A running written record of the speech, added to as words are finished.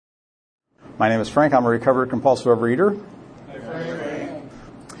My name is Frank. I'm a recovered compulsive overeater.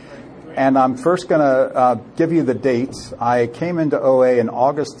 And I'm first going to give you the dates. I came into OA in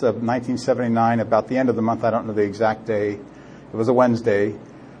August of 1979, about the end of the month. I don't know the exact day. It was a Wednesday.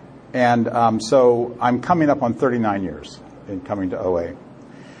 And so I'm coming up on 39 years in coming to OA.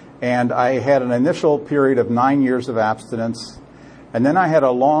 And I had an initial period of 9 years of abstinence. And then I had a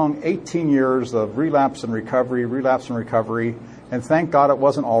long 18 years of relapse and recovery. And thank God it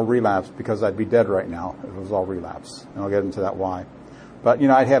wasn't all relapse, because I'd be dead right now if it was all relapse. And I'll get into that why. But,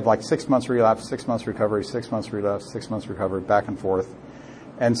 I'd have like 6 months relapse, 6 months recovery, 6 months relapse, 6 months recovery, back and forth.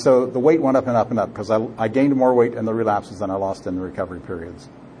 And so the weight went up and up and up, because I gained more weight in the relapses than I lost in the recovery periods.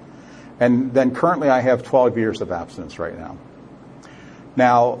 And then currently I have 12 years of abstinence right now.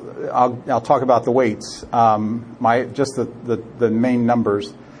 Now, I'll talk about the weights. Just the main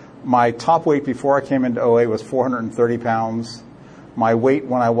numbers. My top weight before I came into OA was 430 pounds. My weight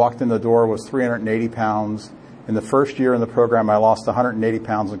when I walked in the door was 380 pounds. In the first year in the program, I lost 180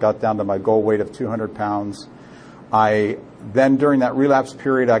 pounds and got down to my goal weight of 200 pounds. Then during that relapse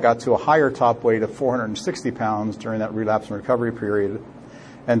period, I got to a higher top weight of 460 pounds during that relapse and recovery period.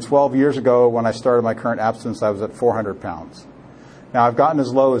 And 12 years ago, when I started my current abstinence, I was at 400 pounds. Now, I've gotten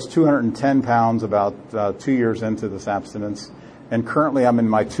as low as 210 pounds about 2 years into this abstinence. And currently, I'm in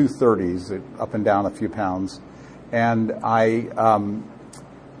my 230s, up and down a few pounds. And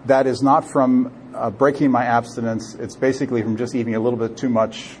that is not from breaking my abstinence. It's basically from just eating a little bit too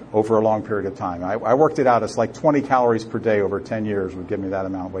much over a long period of time. I worked it out. It's like 20 calories per day over 10 years would give me that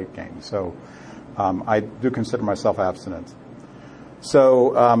amount of weight gain. So I do consider myself abstinent.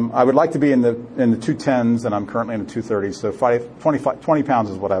 So I would like to be in the 210s, and I'm currently in the 230s. So 20 pounds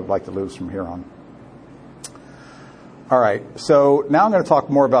is what I would like to lose from here on. All right. So now I'm going to talk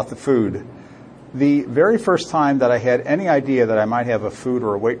more about the food. The very first time that I had any idea that I might have a food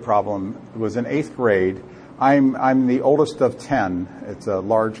or a weight problem was in 8th grade. I'm the oldest of 10. It's a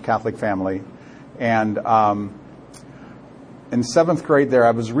large Catholic family. And in 7th grade there,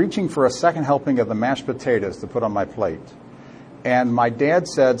 I was reaching for a second helping of the mashed potatoes to put on my plate. And my dad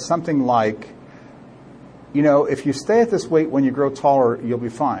said something like, if you stay at this weight when you grow taller, you'll be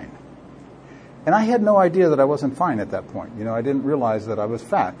fine. And I had no idea that I wasn't fine at that point. I didn't realize that I was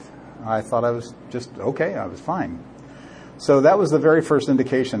fat. I thought I was just okay. I was fine. So that was the very first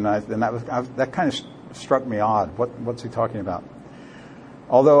indication, and that kind of struck me odd. What's he talking about?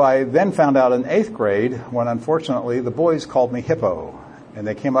 Although I then found out in 8th grade when, unfortunately, the boys called me hippo, and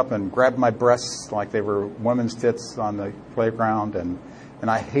they came up and grabbed my breasts like they were women's tits on the playground, and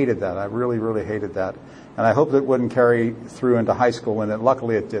I hated that. I really, really hated that. And I hoped it wouldn't carry through into high school, and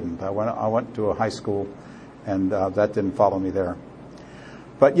luckily it didn't. I went to a high school, and that didn't follow me there.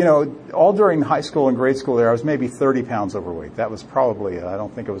 But, all during high school and grade school there, I was maybe 30 pounds overweight. That was probably it. I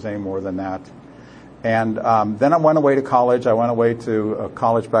don't think it was any more than that. And then I went away to college. I went away to a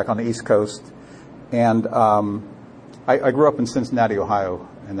college back on the East Coast. And I grew up in Cincinnati, Ohio,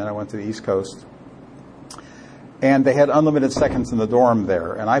 and then I went to the East Coast. And they had unlimited seconds in the dorm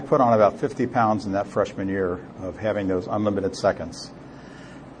there. And I put on about 50 pounds in that freshman year of having those unlimited seconds.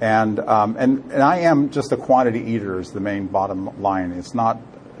 And I am just a quantity eater is the main bottom line. It's not,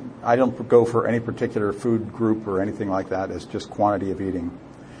 I don't go for any particular food group or anything like that. It's just quantity of eating.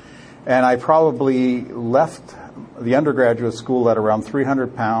 And I probably left the undergraduate school at around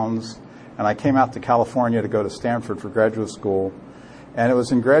 300 pounds, and I came out to California to go to Stanford for graduate school. And it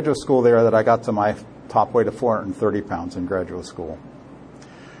was in graduate school there that I got to my top weight of 430 pounds in graduate school.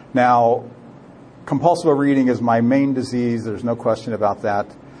 Now, compulsive overeating is my main disease. There's no question about that.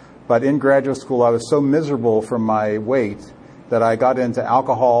 But in graduate school, I was so miserable from my weight that I got into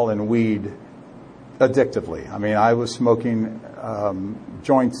alcohol and weed addictively. I mean, I was smoking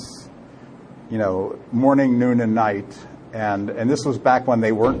joints, morning, noon, and night. And this was back when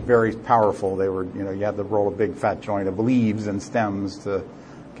they weren't very powerful. They were, you had to roll a big fat joint of leaves and stems to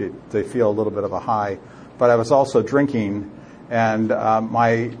feel a little bit of a high. But I was also drinking, and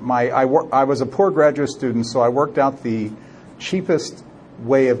I was a poor graduate student, so I worked out the cheapest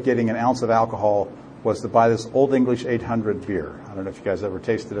way of getting an ounce of alcohol was to buy this Old English 800 beer. I don't know if you guys ever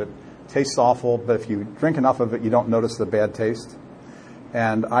tasted it. It tastes awful, but if you drink enough of it, you don't notice the bad taste.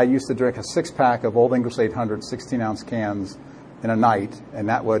 And I used to drink a 6-pack of Old English 800 16-ounce cans in a night, and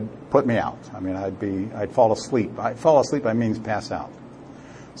that would put me out. I mean, I'd fall asleep. Fall asleep, I mean pass out.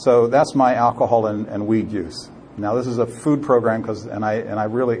 So that's my alcohol and weed use. Now, this is a food program, and I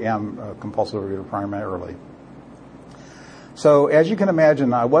really am a compulsive overeater primarily. So as you can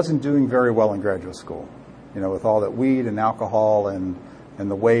imagine, I wasn't doing very well in graduate school, with all that weed and alcohol and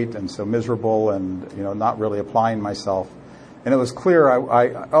the weight, and so miserable and, not really applying myself. And it was clear I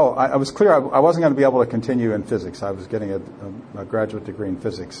wasn't going to be able to continue in physics. I was getting a graduate degree in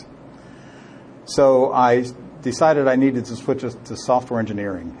physics. So I decided I needed to switch to software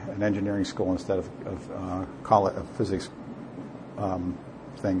engineering, an engineering school instead of college, a physics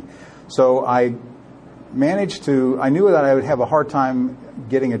thing. So I knew that I would have a hard time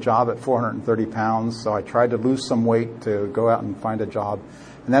getting a job at 430 pounds, so I tried to lose some weight to go out and find a job.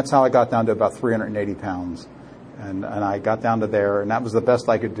 And that's how I got down to about 380 pounds. And I got down to there, and that was the best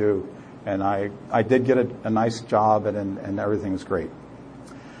I could do. And I did get a nice job, and everything was great.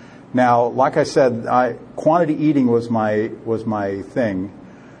 Now, like I said, quantity eating was my thing.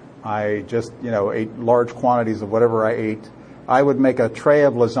 I just, ate large quantities of whatever I ate. I would make a tray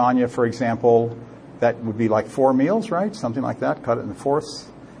of lasagna, for example, that would be like 4 meals, right? Something like that, cut it in fourths,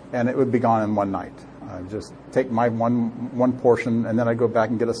 and it would be gone in one night. I would just take my one portion, and then I'd go back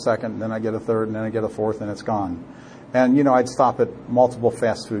and get a second, and then I'd get a third, and then I'd get a fourth, and it's gone. And, I'd stop at multiple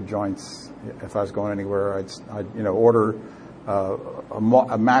fast food joints if I was going anywhere. I'd order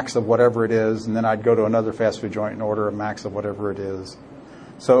a max of whatever it is, and then I'd go to another fast food joint and order a max of whatever it is.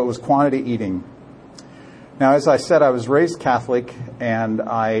 So it was quantity eating. Now, as I said, I was raised Catholic, and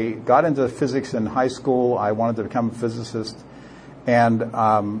I got into physics in high school. I wanted to become a physicist, and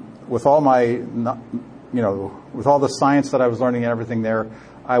with all the science that I was learning and everything there,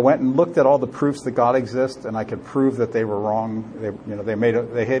 I went and looked at all the proofs that God exists, and I could prove that they were wrong. They made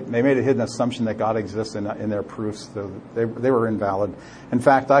a hidden assumption that God exists in their proofs. So they were invalid. In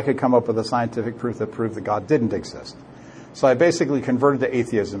fact, I could come up with a scientific proof that proved that God didn't exist. So I basically converted to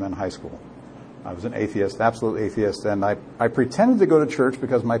atheism in high school. I was an atheist, absolute atheist, and I pretended to go to church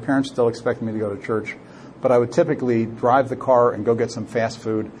because my parents still expected me to go to church, but I would typically drive the car and go get some fast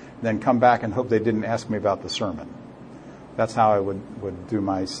food, and then come back and hope they didn't ask me about the sermon. That's how I would do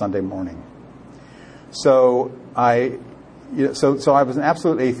my Sunday morning. So I was an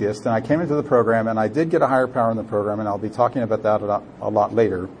absolute atheist, and I came into the program, and I did get a higher power in the program, and I'll be talking about that a lot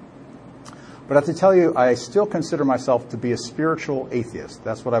later. But I have to tell you, I still consider myself to be a spiritual atheist.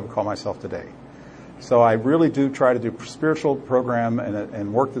 That's what I would call myself today. So I really do try to do a spiritual program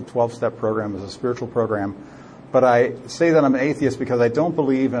and work the 12-step program as a spiritual program. But I say that I'm an atheist because I don't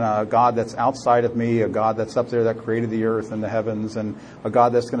believe in a God that's outside of me, a God that's up there that created the earth and the heavens, and a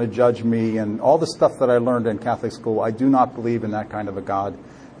God that's going to judge me, and all the stuff that I learned in Catholic school. I do not believe in that kind of a God.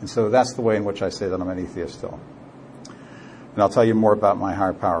 And so that's the way in which I say that I'm an atheist still. And I'll tell you more about my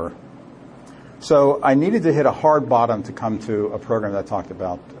higher power. So I needed to hit a hard bottom to come to a program that talked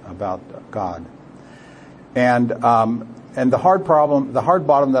about God. And the hard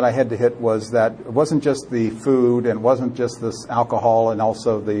bottom that I had to hit was that it wasn't just the food, and it wasn't just this alcohol, and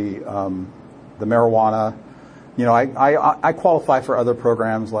also the marijuana. I qualify for other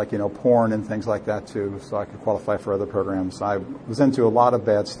programs like porn and things like that too, so I could qualify for other programs. I was into a lot of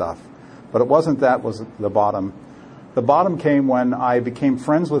bad stuff, but it wasn't that was the bottom. The bottom came when I became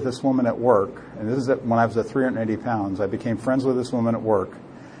friends with this woman at work, and this is when I was at 380 pounds. I became friends with this woman at work.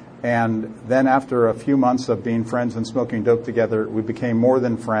 And then after a few months of being friends and smoking dope together, we became more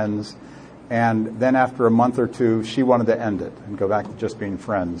than friends. And then after a month or two, she wanted to end it and go back to just being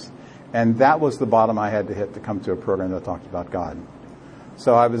friends. And that was the bottom I had to hit to come to a program that talked about God.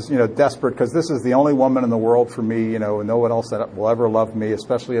 So I was, desperate because this is the only woman in the world for me, no one else that will ever love me,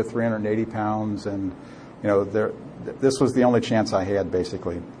 especially at 380 pounds. And, this was the only chance I had,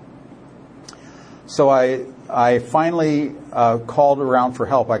 basically. So I finally called around for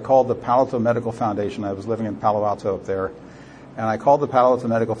help. I called the Palo Alto Medical Foundation. I was living in Palo Alto up there. And I called the Palo Alto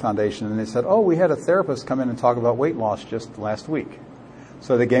Medical Foundation, and they said, we had a therapist come in and talk about weight loss just last week.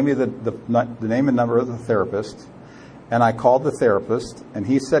 So they gave me the name and number of the therapist, and I called the therapist, and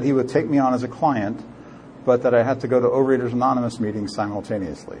he said he would take me on as a client, but that I had to go to Overeaters Anonymous meetings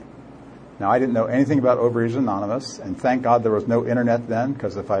simultaneously. Now, I didn't know anything about Overeaters Anonymous, and thank God there was no internet then,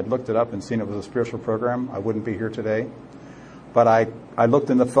 because if I'd looked it up and seen it was a spiritual program, I wouldn't be here today. But I looked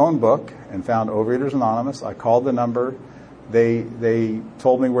in the phone book and found Overeaters Anonymous. I called the number. They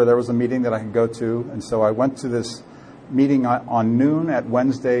told me where there was a meeting that I could go to, and so I went to this meeting on noon at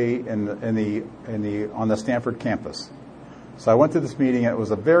Wednesday on the Stanford campus. So I went to this meeting, and it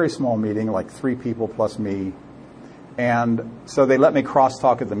was a very small meeting, like 3 people plus me. And so they let me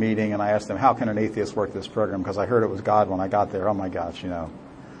crosstalk at the meeting, and I asked them, how can an atheist work this program? Because I heard it was God when I got there. Oh, my gosh,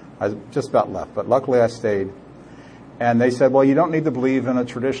 I just about left. But luckily I stayed. And they said, well, you don't need to believe in a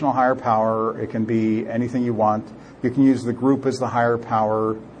traditional higher power. It can be anything you want. You can use the group as the higher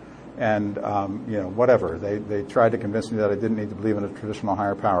power and, whatever. They tried to convince me that I didn't need to believe in a traditional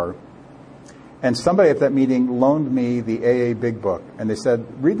higher power. And somebody at that meeting loaned me the AA Big Book. And they said,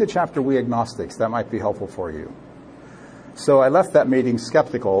 read the chapter We Agnostics. That might be helpful for you. So I left that meeting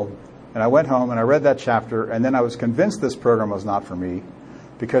skeptical, and I went home and I read that chapter, and then I was convinced this program was not for me,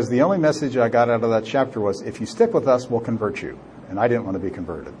 because the only message I got out of that chapter was, if you stick with us, we'll convert you. And I didn't want to be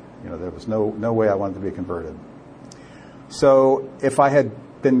converted. There was no way I wanted to be converted. So if I had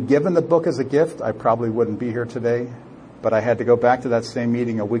been given the book as a gift, I probably wouldn't be here today. But I had to go back to that same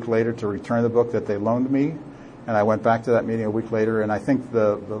meeting a week later to return the book that they loaned me. And I went back to that meeting a week later, and I think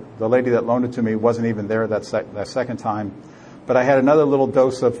the lady that loaned it to me wasn't even there that second time. But I had another little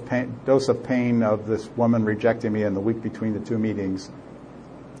dose of pain of this woman rejecting me in the week between the two meetings.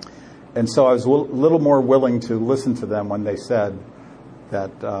 And so I was a little more willing to listen to them when they said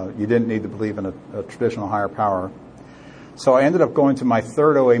that you didn't need to believe in a traditional higher power. So I ended up going to my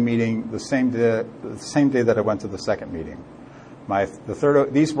third OA meeting the same day that I went to the second meeting.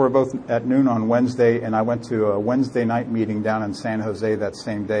 These were both at noon on Wednesday, and I went to a Wednesday night meeting down in San Jose that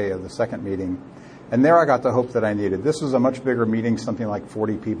same day of the second meeting. And there I got the hope that I needed. This was a much bigger meeting, something like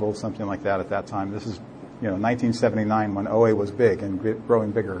 40 people, something like that at that time. This is 1979 when OA was big and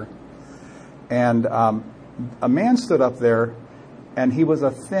growing bigger. And a man stood up there, and he was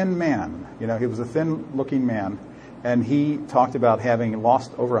a thin man. He was a thin-looking man, and he talked about having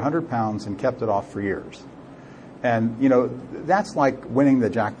lost over 100 pounds and kept it off for years. And, that's like winning the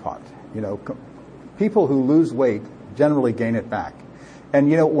jackpot. People who lose weight generally gain it back. And,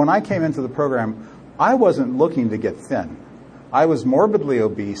 when I came into the program, I wasn't looking to get thin. I was morbidly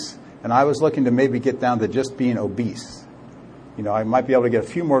obese, and I was looking to maybe get down to just being obese. I might be able to get a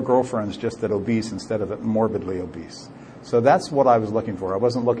few more girlfriends just at obese instead of at morbidly obese. So that's what I was looking for. I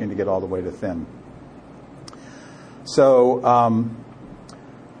wasn't looking to get all the way to thin. So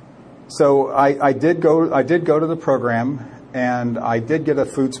I did go to the program, and I did get a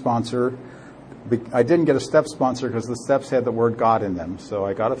food sponsor. I didn't get a step sponsor because the steps had the word God in them. So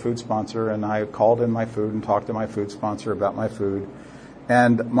I got a food sponsor, and I called in my food and talked to my food sponsor about my food.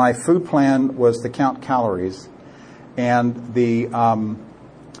 And my food plan was to count calories. And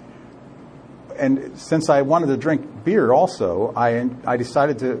and since I wanted to drink beer also, I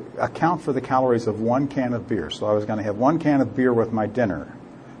decided to account for the calories of one can of beer. So I was going to have one can of beer with my dinner,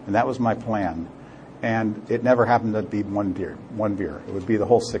 and that was my plan. And it never happened to be one beer. It would be the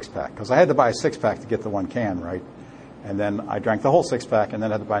whole six-pack, because I had to buy a six-pack to get the one can, right? And then I drank the whole six-pack, and then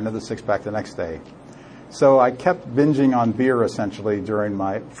had to buy another six-pack the next day. So I kept binging on beer, essentially, during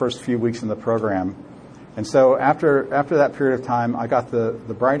my first few weeks in the program. And so after that period of time, I got the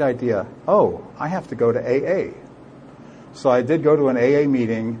bright idea, I have to go to AA. So I did go to an AA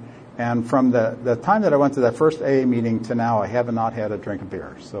meeting, and from the time that I went to that first AA meeting to now, I have not had a drink of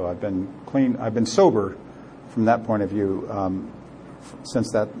beer. So I've been sober from that point of view since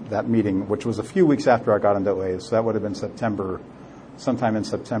that meeting, which was a few weeks after I got into AA. So that would have been sometime in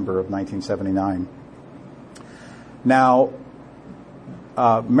September of 1979. Now,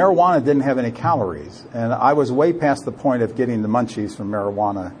 marijuana didn't have any calories, and I was way past the point of getting the munchies from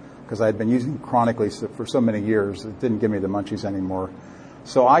marijuana because I had been using it chronically for so many years. It didn't give me the munchies anymore.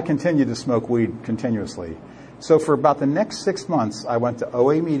 So I continued to smoke weed continuously. So for about the next 6 months, I went to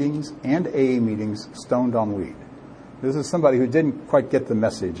OA meetings and AA meetings stoned on weed. This is somebody who didn't quite get the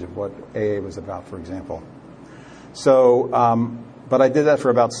message of what AA was about, for example. So, but I did that for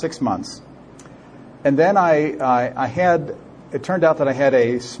about 6 months. And then it turned out that I had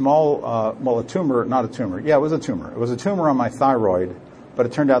a small, a tumor, not a tumor. Yeah, it was a tumor. It was a tumor on my thyroid, but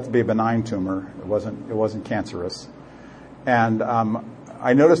it turned out to be a benign tumor. It wasn't cancerous. And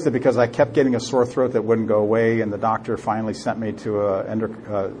I noticed it because I kept getting a sore throat that wouldn't go away, and the doctor finally sent me to an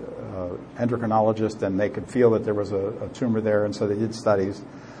endocrinologist, and they could feel that there was a tumor there, and so they did studies.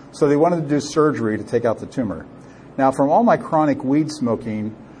 So they wanted to do surgery to take out the tumor. Now, from all my chronic weed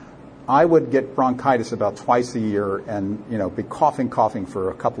smoking, I would get bronchitis about twice a year and, be coughing for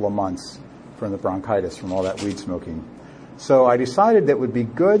a couple of months from the bronchitis from all that weed smoking. So I decided that it would be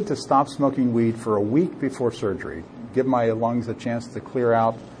good to stop smoking weed for a week before surgery, give my lungs a chance to clear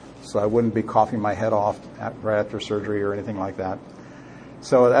out so I wouldn't be coughing my head off right after surgery or anything like that.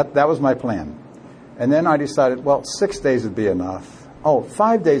 So that was my plan. And then I decided, 6 days would be enough.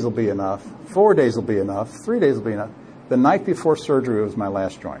 5 days will be enough. 4 days will be enough. 3 days will be enough. The night before surgery was my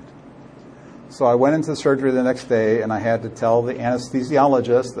last joint. So I went into surgery the next day, and I had to tell the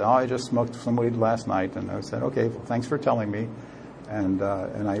anesthesiologist, I just smoked some weed last night. And I said, okay, thanks for telling me. And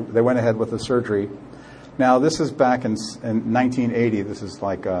they went ahead with the surgery. Now, this is back in 1980. This is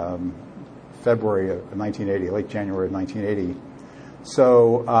like February of 1980, late January of 1980.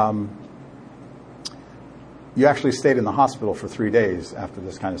 So you actually stayed in the hospital for 3 days after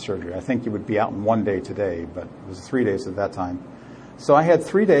this kind of surgery. I think you would be out in 1 day today, but it was 3 days at that time. So I had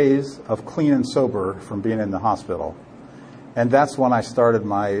 3 days of clean and sober from being in the hospital. And that's when I started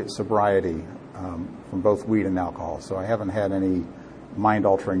my sobriety from both weed and alcohol. So I haven't had any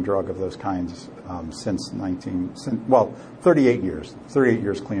mind-altering drug of those kinds since 38 years. 38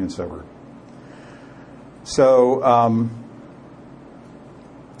 years clean and sober. So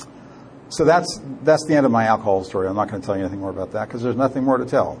so that's the end of my alcohol story. I'm not going to tell you anything more about that because there's nothing more to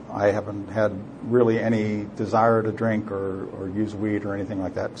tell. I haven't had really any desire to drink or use weed or anything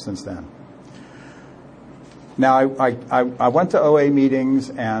like that since then. Now, I went to OA meetings,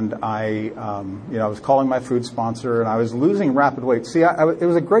 and I was calling my food sponsor, and I was losing rapid weight. See, it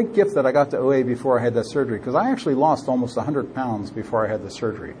was a great gift that I got to OA before I had that surgery, because I actually lost almost 100 pounds before I had the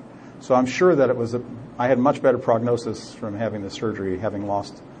surgery. So I'm sure that I had much better prognosis from having the surgery, having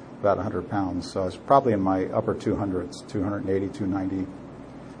lost about 100 pounds. So I was probably in my upper 200s, 280, 290,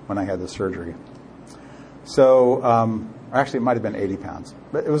 when I had the surgery. So actually, it might have been 80 pounds,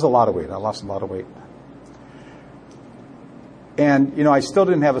 but it was a lot of weight. I lost a lot of weight. And, I still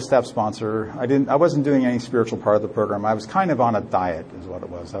didn't have a step sponsor. I wasn't doing any spiritual part of the program. I was kind of on a diet is what it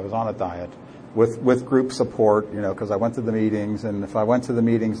was. I was on a diet with group support, because I went to the meetings, and if I went to the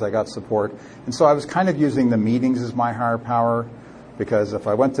meetings, I got support. And so I was kind of using the meetings as my higher power, because if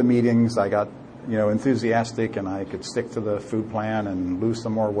I went to meetings, I got, enthusiastic, and I could stick to the food plan and lose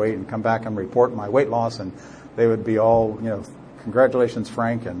some more weight and come back and report my weight loss, and they would be all, congratulations,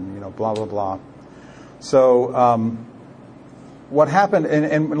 Frank, and, blah, blah, blah. So, what happened,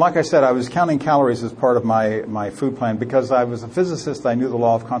 and like I said, I was counting calories as part of my food plan because I was a physicist. I knew the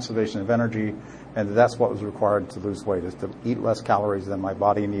law of conservation of energy, and that's what was required to lose weight, is to eat less calories than my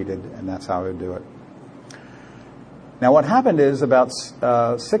body needed, and that's how I would do it. Now, what happened is about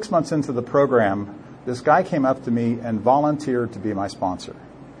 6 months into the program, this guy came up to me and volunteered to be my sponsor.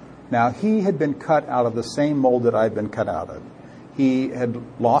 Now, he had been cut out of the same mold that I'd been cut out of. He had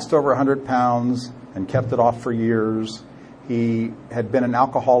lost over 100 pounds and kept it off for years. He had been an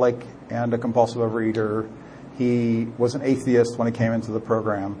alcoholic and a compulsive overeater. He was an atheist when he came into the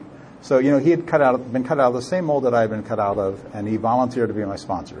program. So, he had been cut out of the same mold that I had been cut out of, and he volunteered to be my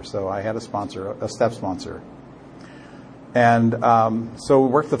sponsor. So I had a step sponsor. And so we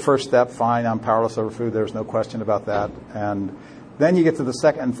worked the first step, fine, I'm powerless over food, there's no question about that. And then you get to the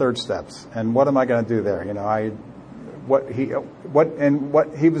second and third steps. And what am I going to do there?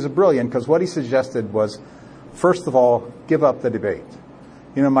 He was brilliant, because what he suggested was, first of all, give up the debate.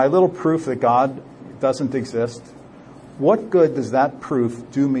 My little proof that God doesn't exist, what good does that proof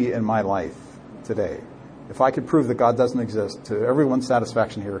do me in my life today? If I could prove that God doesn't exist to everyone's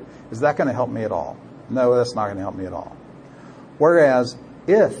satisfaction here, is that going to help me at all? No, that's not going to help me at all. Whereas,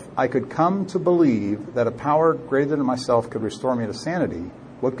 if I could come to believe that a power greater than myself could restore me to sanity,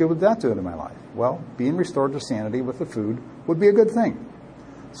 what good would that do in my life? Well, being restored to sanity with the food would be a good thing.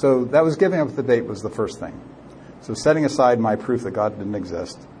 So that was giving up the debate was the first thing. So setting aside my proof that God didn't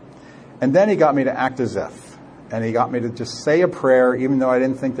exist. And then he got me to act as if. And he got me to just say a prayer, even though I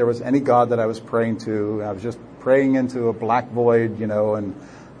didn't think there was any God that I was praying to. I was just praying into a black void, and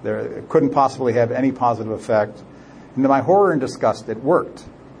it couldn't possibly have any positive effect. And to my horror and disgust, it worked.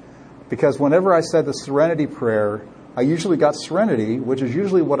 Because whenever I said the serenity prayer, I usually got serenity, which is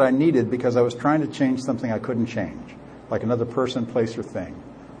usually what I needed because I was trying to change something I couldn't change, like another person, place, or thing.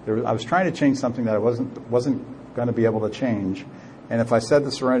 I was trying to change something that I wasn't going to be able to change. And if I said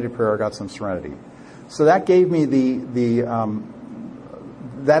the serenity prayer, I got some serenity. So that gave me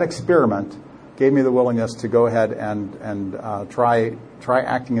that experiment gave me the willingness to go ahead and try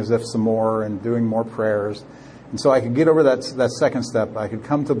acting as if some more and doing more prayers. And so I could get over that second step. I could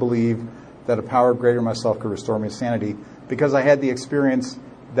come to believe that a power greater than myself could restore me to sanity because I had the experience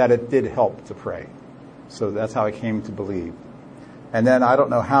that it did help to pray. So that's how I came to believe. And then I don't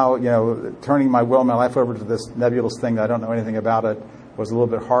know how, turning my will and my life over to this nebulous thing that I don't know anything about it was a little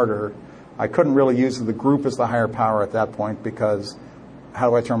bit harder. I couldn't really use the group as the higher power at that point because how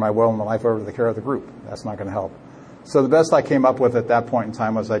do I turn my will and my life over to the care of the group? That's not going to help. So the best I came up with at that point in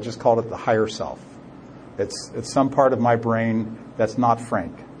time was I just called it the higher self. It's some part of my brain that's not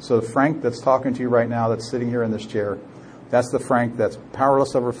Frank. So the Frank that's talking to you right now, that's sitting here in this chair, that's the Frank that's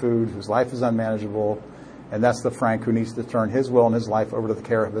powerless over food, whose life is unmanageable, and that's the Frank who needs to turn his will and his life over to the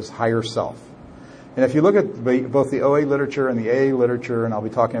care of his higher self. And if you look at both the OA literature and the AA literature, and I'll be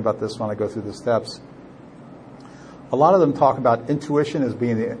talking about this when I go through the steps, a lot of them talk about intuition as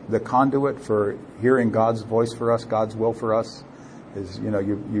being the conduit for hearing God's voice for us, God's will for us. Is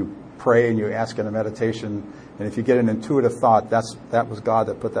you pray and you ask in a meditation, and if you get an intuitive thought, that was God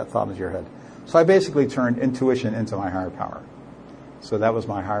that put that thought into your head. So I basically turned intuition into my higher power. So that was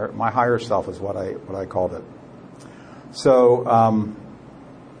my higher self is what I called it. So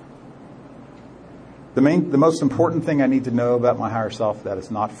The most important thing I need to know about my higher self, that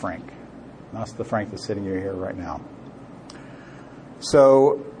is not Frank. That's the Frank that's sitting here right now.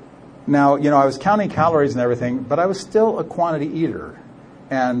 So now, I was counting calories and everything, but I was still a quantity eater.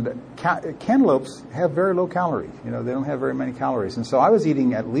 And cantaloupes have very low calories. They don't have very many calories. And so I was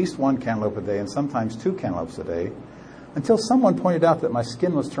eating at least one cantaloupe a day and sometimes 2 cantaloupes a day until someone pointed out that my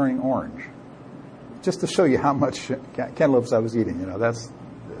skin was turning orange. Just to show you how much cantaloupes I was eating. That's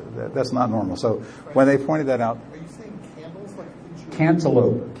not normal. So when they pointed that out... Are you saying candles? Like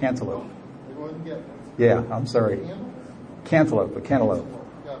cantaloupe. Yeah, I'm sorry. Candles? A cantaloupe.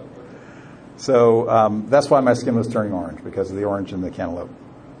 So that's why my skin was turning orange, because of the orange in the cantaloupe.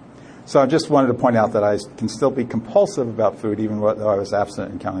 So I just wanted to point out that I can still be compulsive about food, even though I was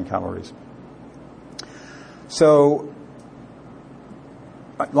abstinent in counting calories. So,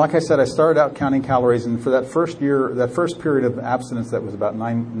 like I said, I started out counting calories, and for that first period of abstinence that was about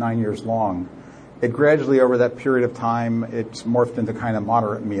nine years long, it gradually, over that period of time, it's morphed into kind of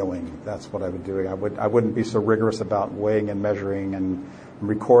moderate mealing. That's what I would do. I wouldn't be so rigorous about weighing and measuring and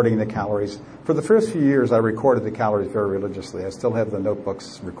recording the calories. For the first few years, I recorded the calories very religiously. I still have the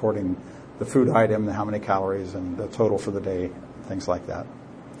notebooks recording the food item, how many calories, and the total for the day, things like that.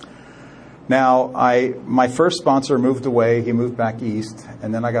 Now, my first sponsor moved away. He moved back east,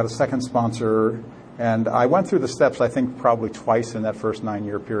 and then I got a second sponsor, and I went through the steps, I think, probably twice in that first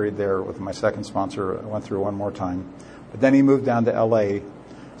 9-year period there with my second sponsor. I went through one more time. But then he moved down to L.A.,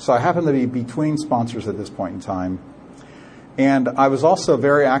 so I happened to be between sponsors at this point in time. And I was also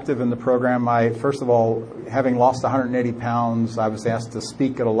very active in the program. First of all, having lost 180 pounds, I was asked to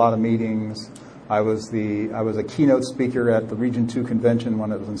speak at a lot of meetings. I was a keynote speaker at the Region 2 convention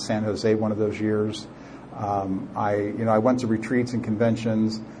when it was in San Jose one of those years. I went to retreats and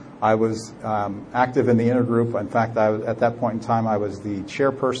conventions. I was active in the intergroup. In fact, at that point in time, I was the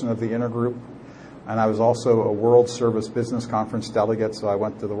chairperson of the intergroup. And I was also a World Service Business Conference delegate, so I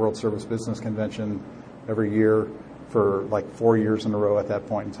went to the World Service Business Convention every year for like 4 years in a row at that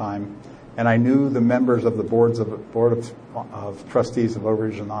point in time. And I knew the members of the board of trustees of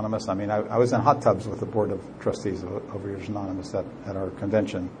Overeaters Anonymous. I mean, I was in hot tubs with the board of trustees of Overeaters Anonymous at our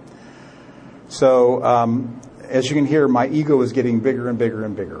convention. So as you can hear, my ego was getting bigger and bigger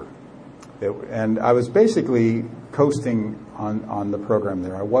and bigger. And I was basically coasting on the program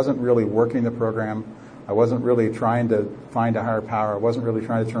there. I wasn't really working the program. I wasn't really trying to find a higher power. I wasn't really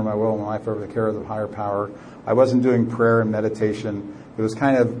trying to turn my will and life over to the care of the higher power. I wasn't doing prayer and meditation. It was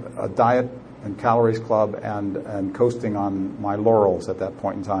kind of a diet and calories club and coasting on my laurels at that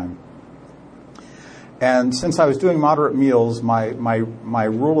point in time. And since I was doing moderate meals, my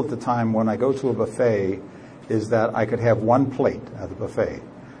rule at the time when I go to a buffet is that I could have one plate at the buffet.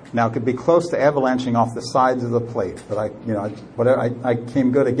 Now, it could be close to avalanching off the sides of the plate, but I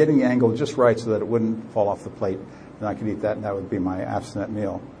came good at getting the angle just right so that it wouldn't fall off the plate, and I could eat that, and that would be my abstinent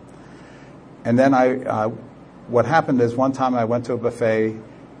meal. And then what happened is one time I went to a buffet,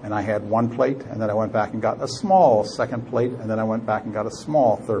 and I had one plate, and then I went back and got a small second plate, and then I went back and got a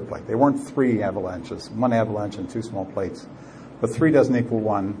small third plate. They weren't 3 avalanches, 1 avalanche and 2 small plates, but 3 doesn't equal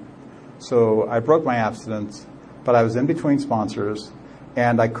 1. So I broke my abstinence, but I was in between sponsors,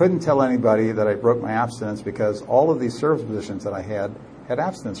 and I couldn't tell anybody that I broke my abstinence because all of these service positions that I had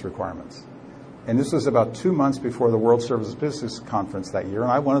abstinence requirements. And this was about 2 months before the World Service Business Conference that year,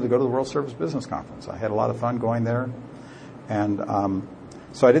 and I wanted to go to the World Service Business Conference. I had a lot of fun going there, and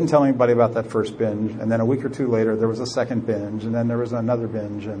so I didn't tell anybody about that first binge. And then a week or 2 later, there was a second binge, and then there was another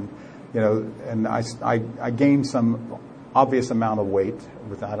binge, and and I gained some obvious amount of weight.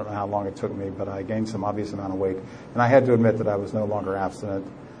 I don't know how long it took me, but I gained some obvious amount of weight, and I had to admit that I was no longer abstinent.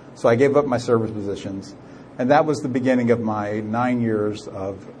 So I gave up my service positions, and that was the beginning of my 18 years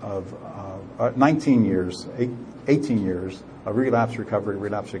of relapse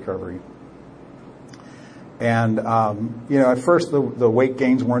recovery. And at first the weight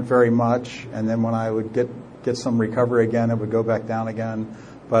gains weren't very much, and then when I would get some recovery again, it would go back down again.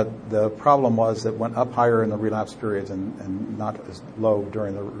 But the problem was it went up higher in the relapse periods and not as low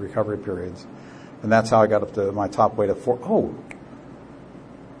during the recovery periods. And that's how I got up to my top weight of 4. Oh,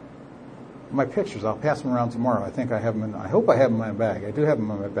 my pictures, I'll pass them around tomorrow. I think I have them I hope I have them in my bag. I do have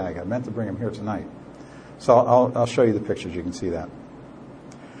them in my bag. I meant to bring them here tonight. So I'll show you the pictures. You can see that.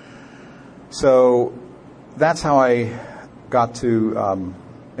 So that's how I got to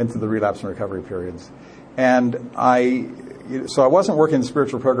into the relapse and recovery periods. And so I wasn't working in the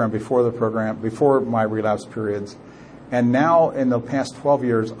spiritual program before my relapse periods. And now in the past 12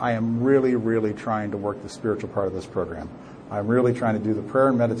 years, I am really, really trying to work the spiritual part of this program. I'm really trying to do the prayer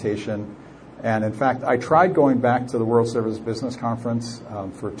and meditation. And in fact, I tried going back to the World Service Business Conference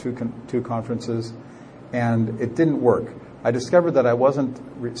for two conferences. and it didn't work. I discovered that I wasn't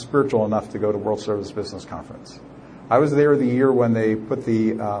spiritual enough to go to World Service Business Conference. I was there the year when they put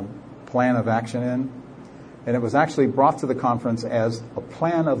the plan of action in, and it was actually brought to the conference as a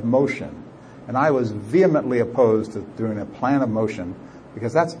plan of motion. And I was vehemently opposed to doing a plan of motion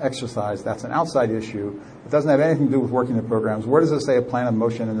because that's exercise, that's an outside issue. It doesn't have anything to do with working the programs. Where does it say a plan of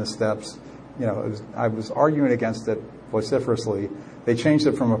motion in the steps? I was arguing against it vociferously. They changed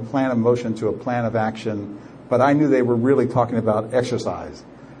it from a plan of motion to a plan of action, but I knew they were really talking about exercise.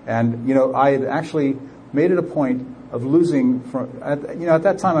 And, I had actually made it a point of losing at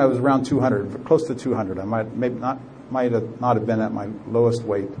that time I was around 200, close to 200. I might not have been at my lowest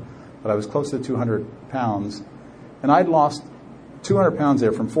weight, but I was close to 200 pounds. And I'd lost 200 pounds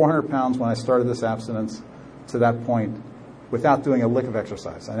there from 400 pounds when I started this abstinence to that point without doing a lick of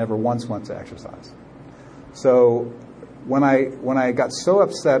exercise. I never once went to exercise. So when I got so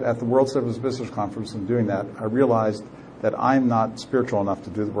upset at the World Service Business Conference and doing that, I realized that I'm not spiritual enough to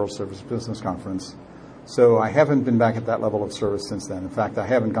do the World Service Business Conference. So I haven't been back at that level of service since then. In fact, I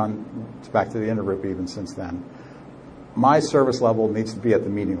haven't gone back to the intergroup even since then. My service level needs to be at the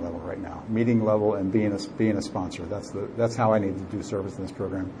meeting level right now. Meeting level and being a sponsor. That's how I need to do service in this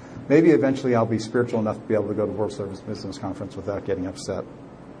program. Maybe eventually I'll be spiritual enough to be able to go to World Service Business Conference without getting upset.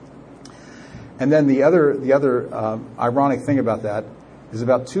 And then the other ironic thing about that is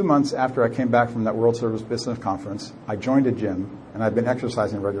about 2 months after I came back from that World Service Business Conference, I joined a gym, and I've been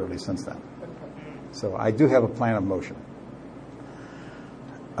exercising regularly since then. So I do have a plan of motion.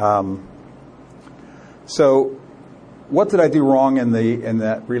 So what did I do wrong in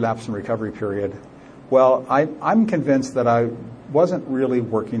that relapse and recovery period? Well, I'm convinced that I wasn't really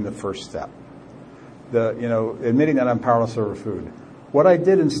working the first step. Admitting that I'm powerless over food. What I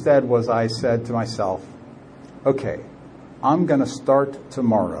did instead was I said to myself, okay, I'm going to start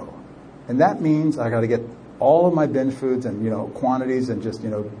tomorrow. And that means I got to get all of my binge foods and, quantities and just,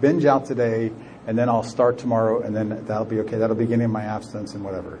 binge out today, and then I'll start tomorrow, and then that'll be okay. That'll be beginning my abstinence and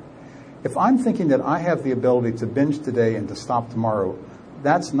whatever. If I'm thinking that I have the ability to binge today and to stop tomorrow,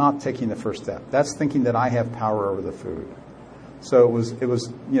 that's not taking the first step. That's thinking that I have power over the food. So it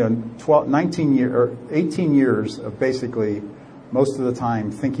was 18 years of basically most of the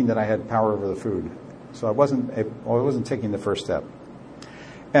time thinking that I had power over the food. So I wasn't taking the first step.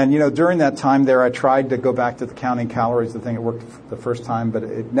 And, during that time there, I tried to go back to the counting calories, the thing that worked the first time, but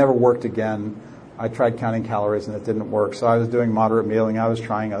it never worked again. I tried counting calories and it didn't work. So I was doing moderate mealing. I was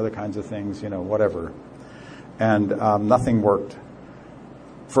trying other kinds of things, whatever. And nothing worked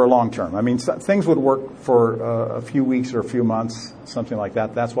for a long term. I mean, things would work for a few weeks or a few months, something like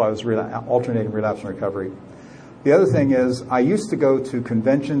that. That's why I was alternating relapse and recovery. The other thing is I used to go to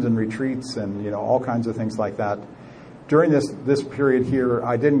conventions and retreats and, all kinds of things like that. During this period here,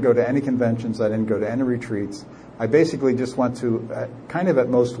 I didn't go to any conventions. I didn't go to any retreats. I basically just went to kind of at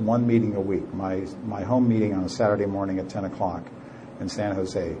most one meeting a week, my home meeting on a Saturday morning at 10 o'clock in San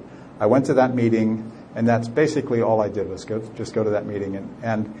Jose. I went to that meeting, and that's basically all I did was just go to that meeting.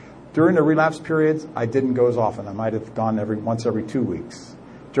 And during the relapse periods, I didn't go as often. I might have gone once every 2 weeks.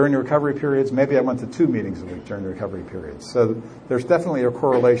 During the recovery periods, maybe I went to 2 meetings a week during the recovery periods. So there's definitely a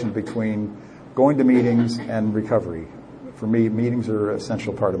correlation between going to meetings and recovery. For me, meetings are an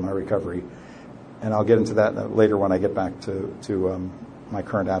essential part of my recovery. And I'll get into that later when I get back to my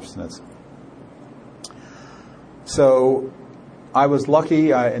current abstinence. So I was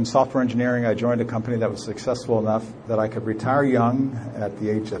lucky in software engineering. I joined a company that was successful enough that I could retire young at the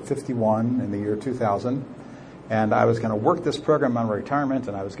age of 51 in the year 2000. And I was going to work this program on retirement,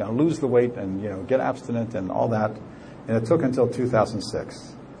 and I was going to lose the weight and get abstinent and all that. And it took until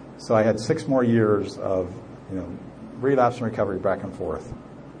 2006. So I had 6 more years of relapse and recovery back and forth.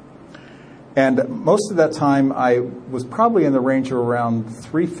 And most of that time, I was probably in the range of around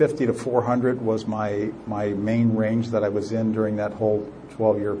 350 to 400 was my main range that I was in during that whole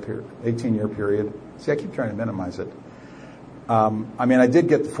 18-year period. See, I keep trying to minimize it. I did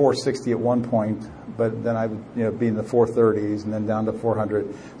get to 460 at one point, but then I would be in the 430s and then down to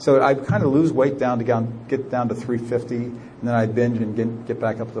 400. So I'd kind of lose weight get down to 350, and then I'd binge and get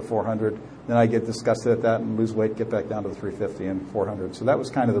back up to 400. Then I get disgusted at that and lose weight, get back down to 350 and 400. So that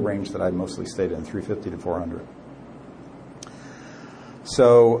was kind of the range that I mostly stayed in, 350 to 400.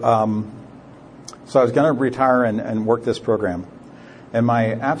 So I was going to retire and work this program. And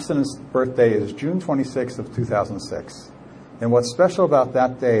my abstinence birthday is June 26th of 2006. And what's special about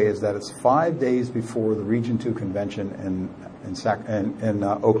that day is that it's 5 days before the Region 2 convention in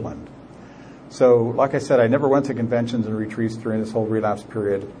Oakland. So like I said, I never went to conventions and retreats during this whole relapse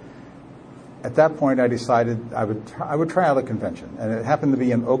period. at that point, I decided I would try out a convention. And it happened to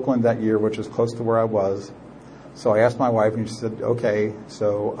be in Oakland that year, which is close to where I was. So I asked my wife, and she said, okay.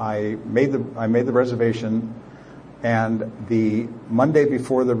 So I made the reservation. And the Monday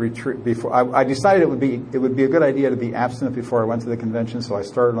before the retreat, I decided it would be a good idea to be abstinent before I went to the convention. So I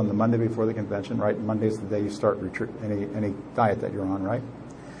started on the Monday before the convention. Right, Monday's the day you start any diet that you're on, right?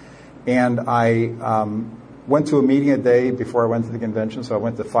 And I went to a meeting a day before I went to the convention. So I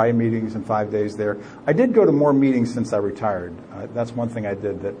went to 5 meetings in 5 days there. I did go to more meetings since I retired. That's one thing I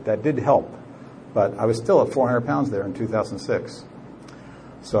did that did help. But I was still at 400 pounds there in 2006.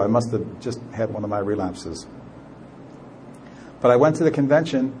 So I must have just had one of my relapses. But I went to the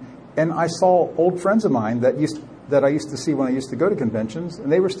convention, and I saw old friends of mine that I used to see when I used to go to conventions,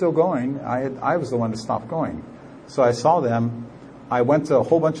 and they were still going. I was the one that stopped going. So I saw them. I went to a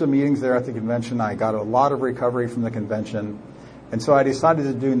whole bunch of meetings there at the convention. I got a lot of recovery from the convention. And so I decided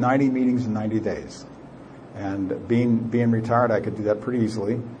to do 90 meetings in 90 days. And being retired, I could do that pretty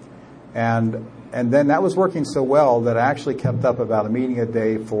easily. And then that was working so well that I actually kept up about a meeting a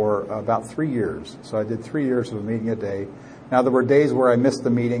day for about 3 years. So I did 3 years of a meeting a day. Now, there were days where I missed the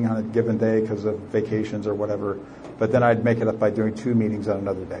meeting on a given day because of vacations or whatever, but then I'd make it up by doing 2 meetings on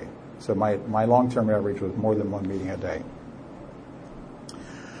another day. So my long-term average was more than 1 meeting a day.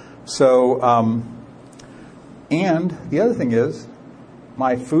 So, and the other thing is,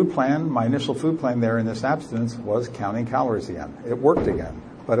 my initial food plan there in this abstinence was counting calories again. It worked again,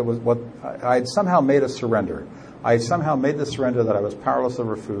 but it was what I had somehow made a surrender. I had somehow made the surrender that I was powerless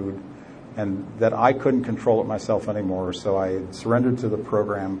over food, and that I couldn't control it myself anymore. So I surrendered to the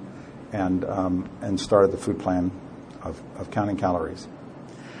program and started the food plan of counting calories.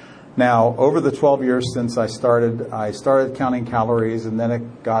 Now, over the 12 years since I started counting calories, and then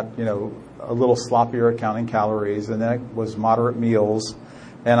it got, a little sloppier at counting calories, and then it was moderate meals.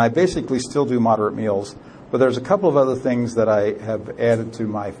 And I basically still do moderate meals, but there's a couple of other things that I have added to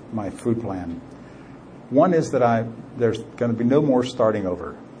my food plan. One is that there's going to be no more starting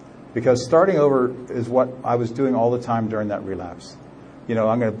over. Because starting over is what I was doing all the time during that relapse.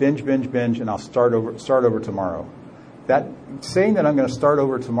 I'm going to binge, and I'll start over tomorrow. That saying that I'm going to start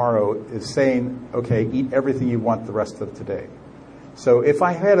over tomorrow is saying, okay, eat everything you want the rest of today. So if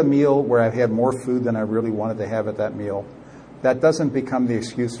I had a meal where I had more food than I really wanted to have at that meal, that doesn't become the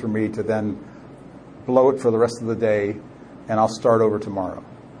excuse for me to then blow it for the rest of the day, and I'll start over tomorrow.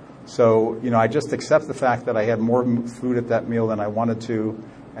 So, I just accept the fact that I had more food at that meal than I wanted to,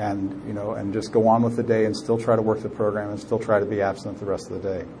 and just go on with the day and still try to work the program and still try to be abstinent the rest of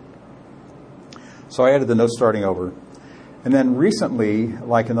the day. So I added the no starting over. And then recently,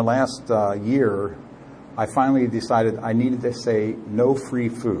 like in the last year, I finally decided I needed to say no free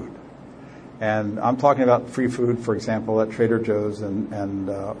food. And I'm talking about free food, for example, at Trader Joe's and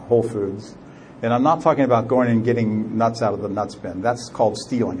Whole Foods. And I'm not talking about going and getting nuts out of the nuts bin. That's called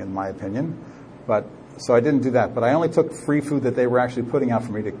stealing, in my opinion. So I didn't do that. But I only took free food that they were actually putting out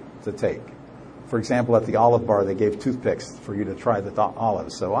for me to take. For example, at the Olive Bar, they gave toothpicks for you to try the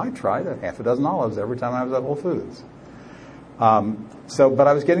olives. So I tried a half a dozen olives every time I was at Whole Foods. But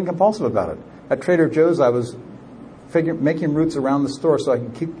I was getting compulsive about it. At Trader Joe's, I was making routes around the store so I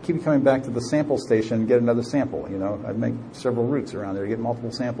could keep coming back to the sample station and get another sample. I'd make several routes around there to get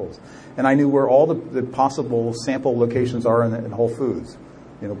multiple samples. And I knew where all the possible sample locations are in Whole Foods.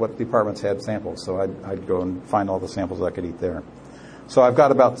 What departments had samples. So I'd go and find all the samples I could eat there. So I've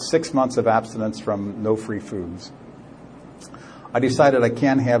got about 6 months of abstinence from no free foods. I decided I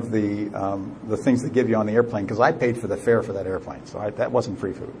can't have the things they give you on the airplane because I paid for the fare for that airplane. So that wasn't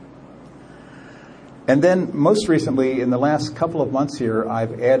free food. And then most recently, in the last couple of months here,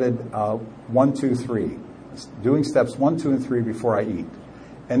 I've added 1, 2, 3, doing steps 1, 2, and 3 before I eat.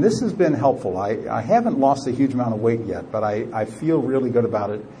 And this has been helpful. I haven't lost a huge amount of weight yet, but I feel really good about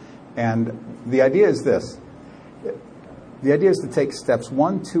it. And the idea is this. The idea is to take steps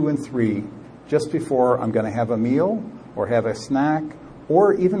 1, 2, and 3 just before I'm going to have a meal or have a snack,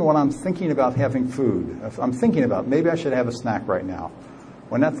 or even when I'm thinking about having food. If I'm thinking about maybe I should have a snack right now.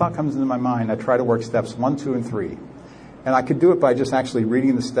 When that thought comes into my mind, I try to work steps 1, 2, and 3. And I could do it by just actually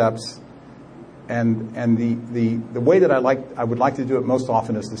reading the steps. And the way that I would like to do it most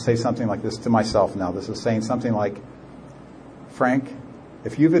often is to say something like this to myself now. This is saying something like, Frank,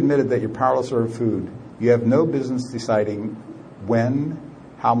 if you've admitted that you're powerless over food, you have no business deciding when,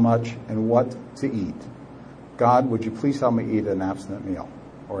 how much, and what to eat. God, would you please help me eat an abstinent meal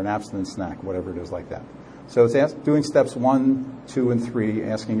or an abstinent snack, whatever it is like that. So it's doing steps 1, 2, and 3,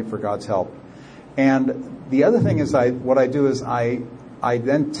 asking it for God's help. And the other thing is what I do is I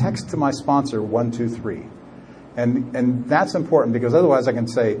then text to my sponsor 1, 2, 3. And that's important because otherwise I can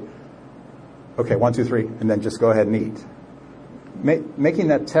say, Okay, 1, 2, 3, and then just go ahead and eat. Making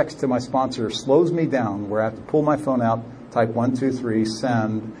that text to my sponsor slows me down where I have to pull my phone out, type 1, 2, 3,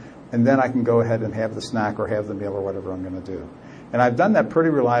 send, and then I can go ahead and have the snack or have the meal or whatever I'm going to do. And I've done that pretty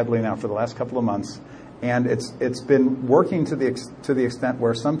reliably now for the last couple of months, and it's been working to the extent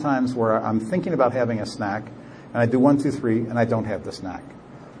where sometimes where I'm thinking about having a snack, and I do 1, 2, 3, and I don't have the snack.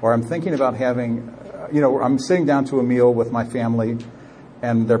 Or I'm thinking about having, I'm sitting down to a meal with my family,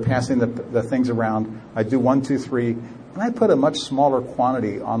 and they're passing the things around. I do 1, 2, 3, and I put a much smaller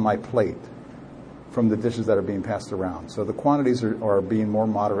quantity on my plate from the dishes that are being passed around. So the quantities are being more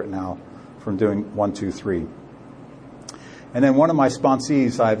moderate now from doing 1, 2, 3. And then one of my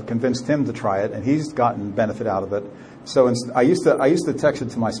sponsees, I've convinced him to try it, and he's gotten benefit out of it. So I used to text it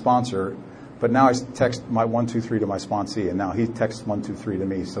to my sponsor, but now I text my 1, 2, 3 to my sponsee, and now he texts 1, 2, 3 to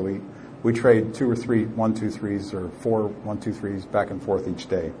me. So we trade 2 or 3 1, 2, 3s or 4 1, 2, 3s back and forth each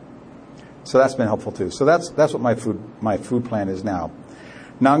day. So that's been helpful too. So that's what my food plan is now.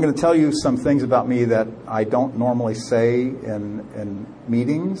 Now I'm going to tell you some things about me that I don't normally say in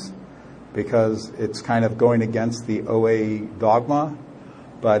meetings because it's kind of going against the OA dogma.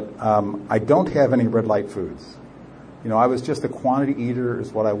 But I don't have any red light foods. I was just a quantity eater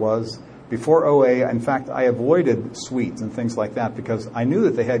is what I was. Before OA, in fact, I avoided sweets and things like that because I knew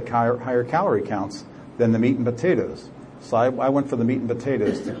that they had higher calorie counts than the meat and potatoes. So I went for the meat and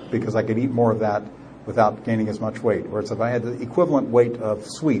potatoes because I could eat more of that without gaining as much weight. Whereas if I had the equivalent weight of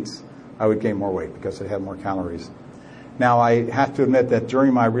sweets, I would gain more weight because it had more calories. Now, I have to admit that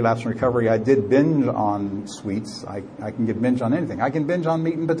during my relapse and recovery, I did binge on sweets. I can get binge on anything. I can binge on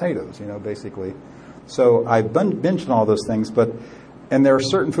meat and potatoes, basically. So I binged on all those things, and there are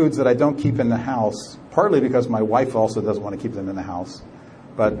certain foods that I don't keep in the house, partly because my wife also doesn't want to keep them in the house.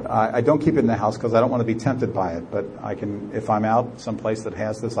 But I don't keep it in the house because I don't want to be tempted by it. But I can, if I'm out someplace that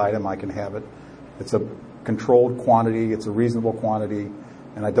has this item, I can have it. It's a controlled quantity. It's a reasonable quantity.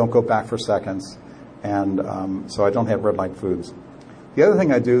 And I don't go back for seconds. And so I don't have red light foods. The other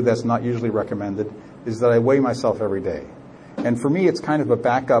thing I do that's not usually recommended is that I weigh myself every day. And for me, it's kind of a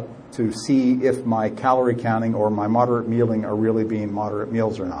backup to see if my calorie counting or my moderate mealing are really being moderate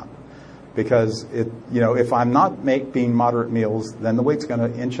meals or not. Because if I'm not being moderate meals, then the weight's going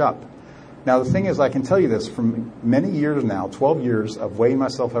to inch up. Now, the thing is, I can tell you this from many years now, 12 years of weighing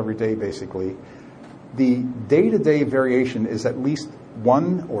myself every day, basically, the day-to-day variation is at least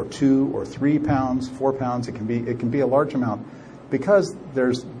 1 or 2 or 3 pounds, 4 pounds. It can be a large amount because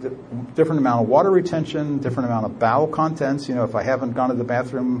there's different amount of water retention, different amount of bowel contents. If I haven't gone to the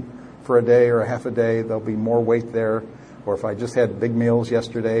bathroom for a day or a half a day, there'll be more weight there. Or if I just had big meals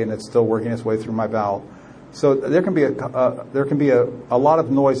yesterday and it's still working its way through my bowel. So there can be a lot of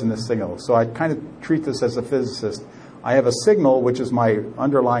noise in this signal. So I kind of treat this as a physicist. I have a signal, which is my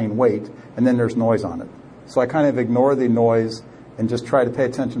underlying weight, and then there's noise on it. So I kind of ignore the noise and just try to pay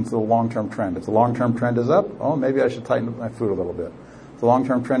attention to the long-term trend. If the long-term trend is up, maybe I should tighten up my food a little bit. If the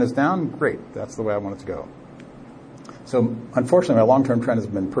long-term trend is down, great. That's the way I want it to go. So unfortunately, my long-term trend has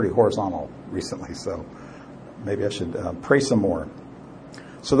been pretty horizontal recently, so maybe I should pray some more.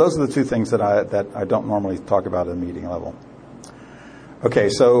 So those are the two things that I don't normally talk about at a meeting level. Okay,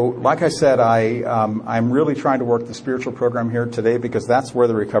 so like I said, I'm really trying to work the spiritual program here today because that's where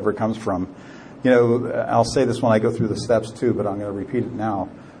the recovery comes from. I'll say this when I go through the steps too, but I'm going to repeat it now.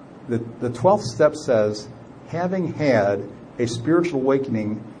 The 12th step says, having had a spiritual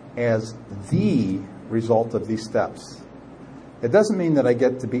awakening as the result of these steps. It doesn't mean that I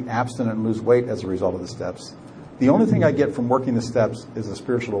get to be abstinent and lose weight as a result of the steps. The only thing I get from working the steps is a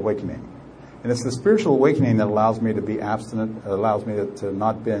spiritual awakening. And it's the spiritual awakening that allows me to be abstinent, it allows me to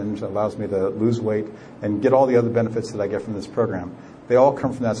not binge, it allows me to lose weight, and get all the other benefits that I get from this program. They all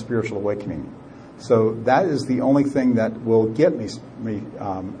come from that spiritual awakening. So that is the only thing that will get me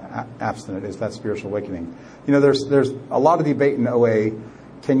abstinent, is that spiritual awakening. There's a lot of debate in OA.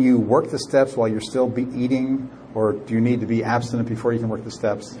 Can you work the steps while you're still eating, or do you need to be abstinent before you can work the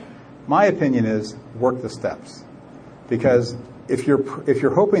steps? My opinion is work the steps. Because if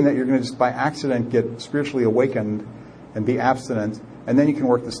you're hoping that you're going to just by accident get spiritually awakened and be abstinent, and then you can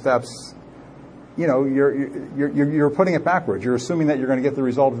work the steps, you're putting it backwards. You're assuming that you're going to get the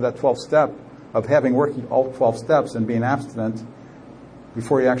result of that 12th step of having worked all 12 steps and being abstinent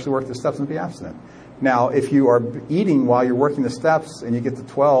before you actually work the steps and be abstinent. Now, if you are eating while you're working the steps and you get to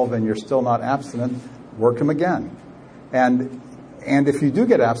 12 and you're still not abstinent, work them again. And if you do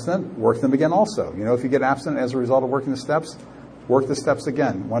get abstinent, work them again also. If you get abstinent as a result of working the steps, work the steps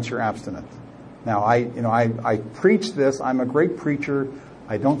again once you're abstinent. Now, I preach this. I'm a great preacher.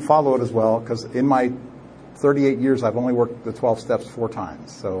 I don't follow it as well because in my 38 years, I've only worked the 12 steps 4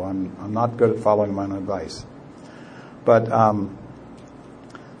 times, so I'm not good at following my own advice. But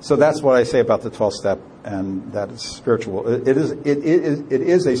so that's what I say about the 12 step, and that it's spiritual. It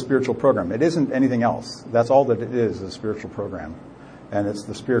is a spiritual program. It isn't anything else. That's all that it is a spiritual program, and it's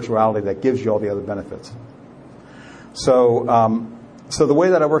the spirituality that gives you all the other benefits. So so the way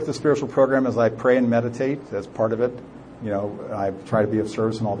that I work the spiritual program is I pray and meditate. That's part of it. You know, I try to be of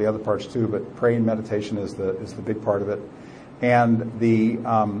service in all the other parts too, but prayer and meditation is the big part of it. And the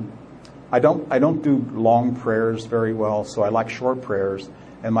I don't do long prayers very well, so I like short prayers.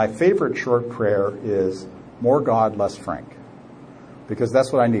 And my favorite short prayer is more God, less Frank, because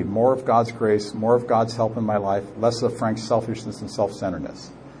that's what I need: more of God's grace, more of God's help in my life, less of Frank's selfishness and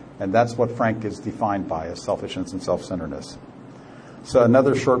self-centeredness. And that's what Frank is defined by, as selfishness and self-centeredness. So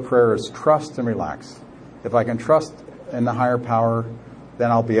another short prayer is trust and relax. If I can trust in the higher power,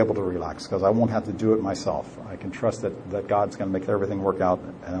 then I'll be able to relax, because I won't have to do it myself. I can trust that God's going to make everything work out,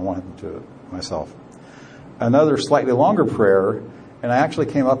 and I won't have to do it myself. Another slightly longer prayer, and I actually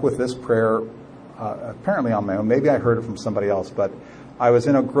came up with this prayer apparently on my own. Maybe I heard it from somebody else, but I was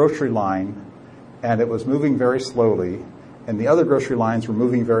in a grocery line, and it was moving very slowly, and the other grocery lines were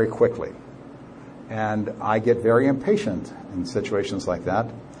moving very quickly. And I get very impatient in situations like that.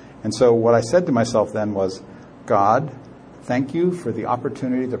 And so what I said to myself then was, God, thank you for the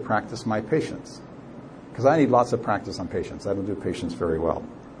opportunity to practice my patience. Because I need lots of practice on patience. I don't do patience very well.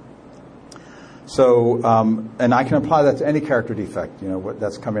 So, and I can apply that to any character defect, you know, what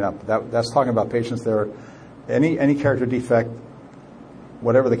that's coming up. That's talking about patience there. Any character defect,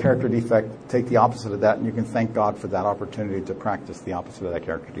 whatever the character defect, take the opposite of that, and you can thank God for that opportunity to practice the opposite of that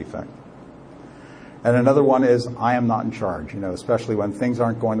character defect. And another one is, I am not in charge, you know, especially when things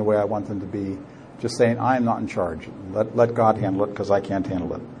aren't going the way I want them to be. Just saying, I am not in charge. Let God handle it, because I can't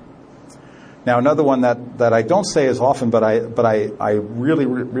handle it. Now, another one that I don't say as often, but I really,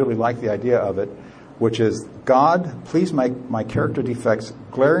 really like the idea of it, which is, God, please make my character defects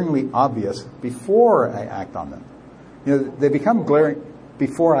glaringly obvious before I act on them. You know, they become glaring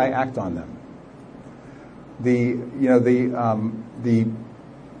before I act on them.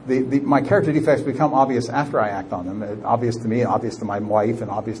 My character defects become obvious after I act on them. Obvious to me, obvious to my wife,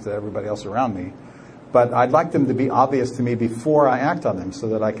 and obvious to everybody else around me. But I'd like them to be obvious to me before I act on them, so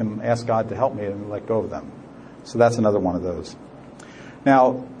that I can ask God to help me and let go of them. So that's another one of those.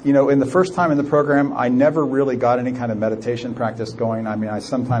 Now, you know, in the first time in the program, I never really got any kind of meditation practice going. I mean, I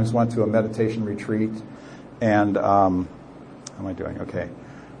sometimes went to a meditation retreat, and how am I doing? Okay.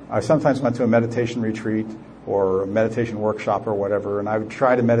 I sometimes went to a meditation retreat or a meditation workshop or whatever, and I would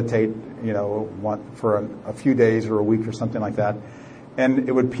try to meditate, you know, for a few days or a week or something like that, and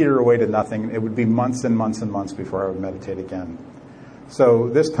it would peter away to nothing. It would be months and months and months before I would meditate again. So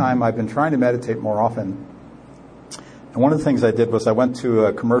this time I've been trying to meditate more often, and one of the things I did was I went to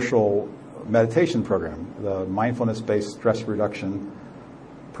a commercial meditation program, the mindfulness-based stress reduction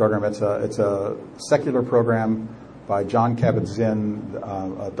program. It's a secular program by John Kabat-Zinn,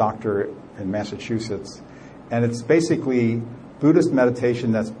 a doctor in Massachusetts. And it's basically Buddhist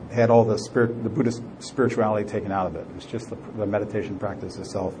meditation that's had all the Buddhist spirituality taken out of it. It's just the meditation practice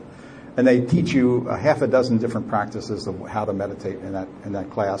itself. And they teach you a half a dozen different practices of how to meditate in that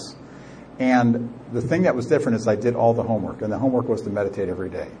class. And the thing that was different is I did all the homework, and the homework was to meditate every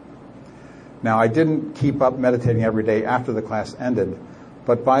day. Now, I didn't keep up meditating every day after the class ended,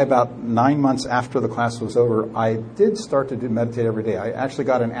 but by about 9 months after the class was over, I did start to meditate every day. I actually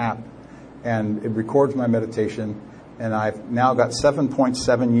got an app, and it records my meditation, and I've now got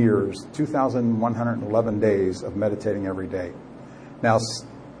 7.7 years, 2,111 days of meditating every day. Now,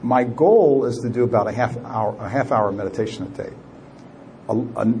 my goal is to do about a half hour meditation a day.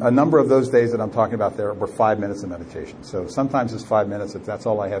 A number of those days that I'm talking about there were 5 minutes of meditation. So sometimes it's 5 minutes if that's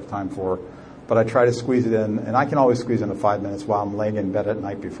all I have time for, but I try to squeeze it in, and I can always squeeze in 5 minutes while I'm laying in bed at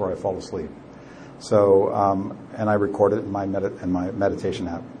night before I fall asleep. So, and I record it in my meditation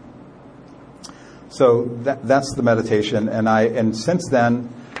app. So that's the meditation, and since then,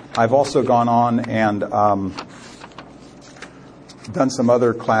 I've also gone on and done some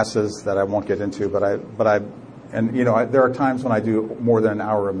other classes that I won't get into, and you know, there are times when I do more than an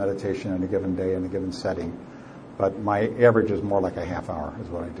hour of meditation in a given day in a given setting, but my average is more like a half hour is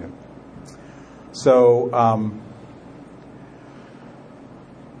what I do. So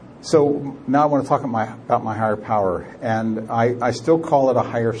now I want to talk about my higher power, and I still call it a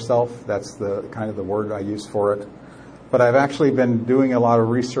higher self. That's the kind of the word I use for it. But I've actually been doing a lot of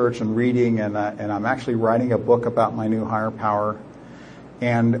research and reading, and I'm actually writing a book about my new higher power.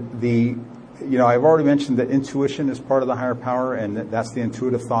 And I've already mentioned that intuition is part of the higher power, and that's the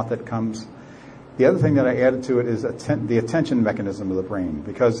intuitive thought that comes. The other thing that I added to it is the attention mechanism of the brain,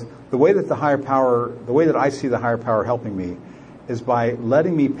 because the way that I see the higher power helping me is by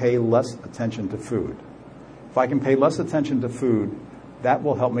letting me pay less attention to food. If I can pay less attention to food, that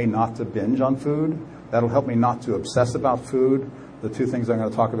will help me not to binge on food. That'll help me not to obsess about food. The two things I'm going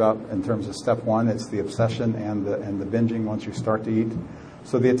to talk about in terms of step one, it's the obsession and the binging once you start to eat.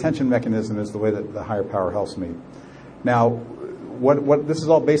 So the attention mechanism is the way that the higher power helps me. Now, what this is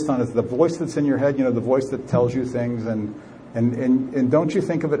all based on is the voice that's in your head, the voice that tells you things, and don't you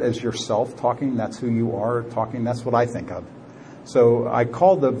think of it as yourself talking? That's who you are talking. That's what I think of. So I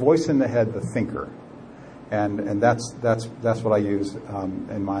call the voice in the head the thinker, and that's what I use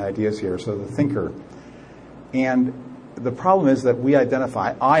in my ideas here. So the thinker, and the problem is that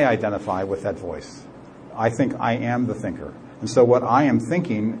I identify with that voice. I think I am the thinker. And so what I am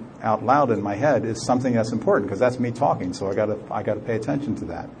thinking out loud in my head is something that's important, because that's me talking, so I got to pay attention to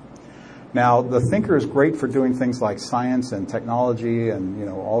that. Now, the thinker is great for doing things like science and technology and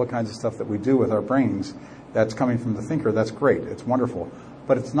all the kinds of stuff that we do with our brains. That's coming from the thinker. That's great. It's wonderful.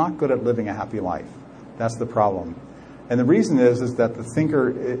 But it's not good at living a happy life. That's the problem. And the reason is that the thinker,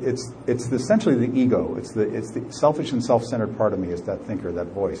 it's essentially the ego. It's the selfish and self-centered part of me is that thinker, that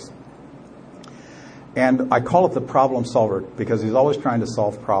voice. And I call it the problem solver because he's always trying to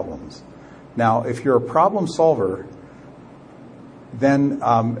solve problems. Now, if you're a problem solver, then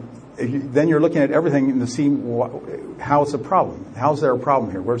you're looking at everything to see how it's a problem. How's there a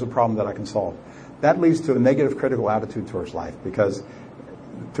problem here? Where's a problem that I can solve? That leads to a negative critical attitude towards life, because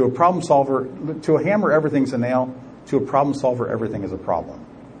to a problem solver, to a hammer, everything's a nail. To a problem solver, everything is a problem.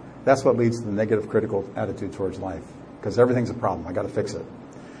 That's what leads to the negative critical attitude towards life, because everything's a problem. I got to fix it.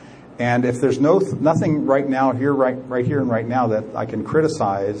 And if there's nothing right now, right here and right now that I can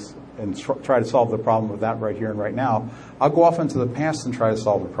criticize and try to solve the problem with that right here and right now, I'll go off into the past and try to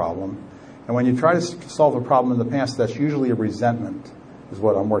solve the problem. And when you try to solve a problem in the past, that's usually a resentment, is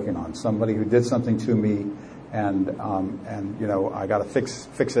what I'm working on. Somebody who did something to me, and I got to fix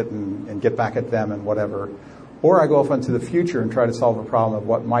it and get back at them and whatever. Or I go off into the future and try to solve a problem of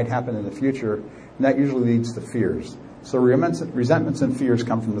what might happen in the future, and that usually leads to fears. So resentments and fears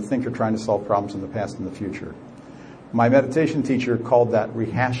come from the thinker trying to solve problems in the past and the future. My meditation teacher called that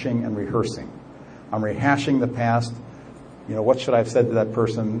rehashing and rehearsing. I'm rehashing the past. What should I have said to that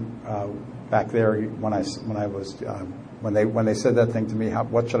person back there when they said that thing to me?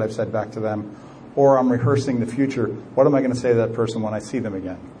 What should I have said back to them? Or I'm rehearsing the future. What am I going to say to that person when I see them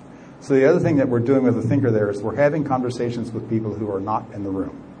again? So the other thing that we're doing with the thinker there is we're having conversations with people who are not in the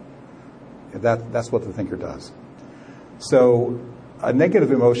room. That's what the thinker does. So a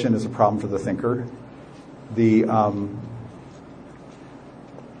negative emotion is a problem for the thinker.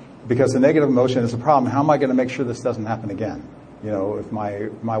 Because the negative emotion is a problem, how am I going to make sure this doesn't happen again? If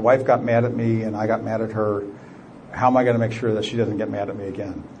my wife got mad at me and I got mad at her, how am I going to make sure that she doesn't get mad at me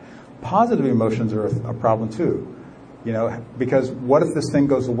again? Positive emotions are a problem too. Because what if this thing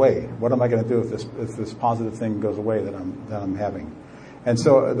goes away? What am I going to do if this positive thing goes away that I'm having? And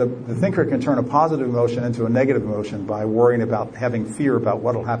so the thinker can turn a positive emotion into a negative emotion by worrying about having fear about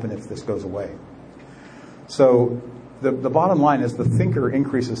what will happen if this goes away. So the bottom line is the thinker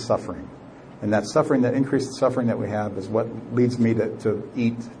increases suffering. And that increased suffering that we have is what leads me to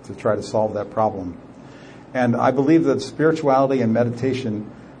eat, to try to solve that problem. And I believe that spirituality and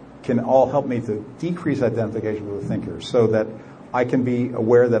meditation can all help me to decrease identification with the thinker so that I can be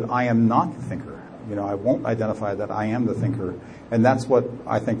aware that I am not the thinker. I won't identify that I am the thinker. And that's what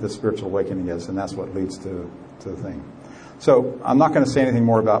I think the spiritual awakening is, and that's what leads to the thing. So I'm not going to say anything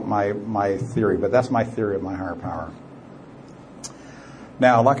more about my theory, but that's my theory of my higher power.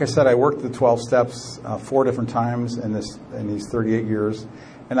 Now, like I said, I worked the 12 steps 4 different times in these 38 years,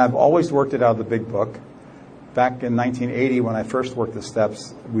 and I've always worked it out of the big book. Back in 1980, when I first worked the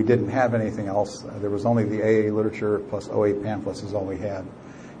steps, we didn't have anything else. There was only the AA literature plus OA pamphlets is all we had.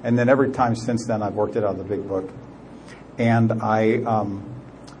 And then every time since then, I've worked it out of the big book. And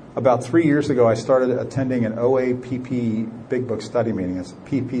about 3 years ago, I started attending an OA PP Big Book study meeting.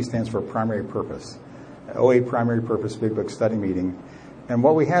 PP stands for Primary Purpose. OA Primary Purpose Big Book study meeting. And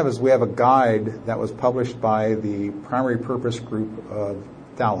what we have is we have a guide that was published by the Primary Purpose Group of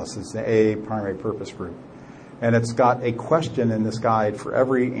Dallas. It's the AA Primary Purpose Group. And it's got a question in this guide for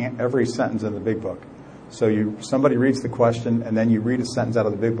every sentence in the big book. So somebody reads the question, and then you read a sentence out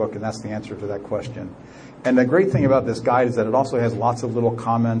of the big book, and that's the answer to that question. And the great thing about this guide is that it also has lots of little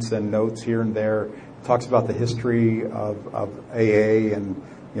comments and notes here and there. It talks about the history of AA and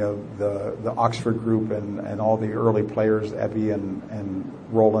the Oxford group and all the early players, Evie and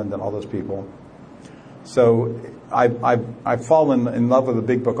Roland and all those people. So I've fallen in love with the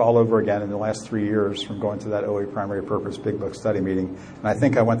Big Book all over again in the last 3 years from going to that OA Primary Purpose Big Book study meeting. And I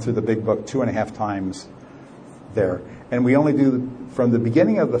think I went through the Big Book 2.5 times there. And we only do from the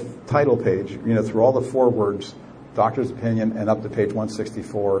beginning of the title page, through all the forewords, Doctor's Opinion, and up to page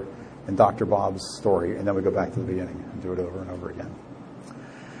 164, and Dr. Bob's story. And then we go back to the beginning and do it over and over again.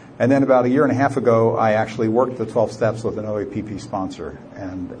 And then about 1.5 years ago, I actually worked the 12 steps with an OAPP sponsor.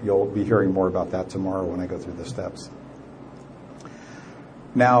 And you'll be hearing more about that tomorrow when I go through the steps.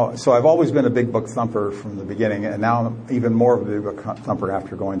 Now, so I've always been a Big Book thumper from the beginning, and now I'm even more of a Big Book thumper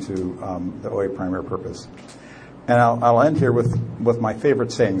after going to the OA Primary Purpose. And I'll end here with my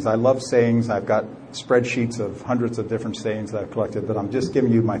favorite sayings. I love sayings. I've got spreadsheets of hundreds of different sayings that I've collected, but I'm just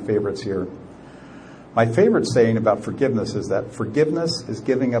giving you my favorites here. My favorite saying about forgiveness is that forgiveness is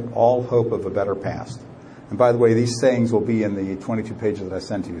giving up all hope of a better past. And by the way, these sayings will be in the 22 pages that I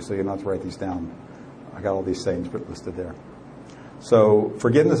sent to you, so you don't have to write these down. I got all these sayings listed there. So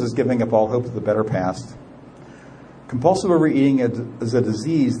forgiveness is giving up all hope of the better past. Compulsive overeating is a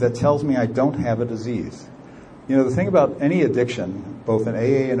disease that tells me I don't have a disease. The thing about any addiction, both in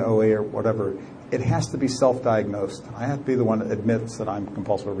AA and OA or whatever, it has to be self-diagnosed. I have to be the one that admits that I'm a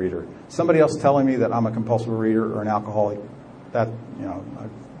compulsive overeater. Somebody else telling me that I'm a compulsive overeater or an alcoholic, that, I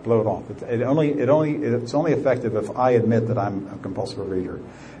blow it off. It's only effective if I admit that I'm a compulsive overeater.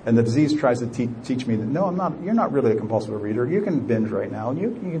 And the disease tries to teach me that, no, I'm not. You're not really a compulsive overeater. You can binge right now.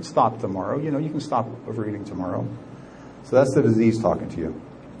 You can stop tomorrow. You can stop overeating tomorrow. So that's the disease talking to you.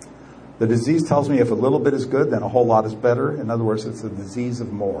 The disease tells me if a little bit is good, then a whole lot is better. In other words, it's the disease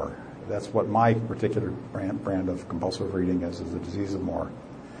of more. That's what my particular brand of compulsive overeating is the disease of more.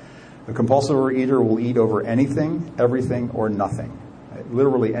 A compulsive overeater will eat over anything, everything, or nothing.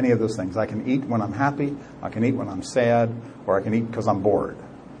 Literally any of those things. I can eat when I'm happy, I can eat when I'm sad, or I can eat because I'm bored.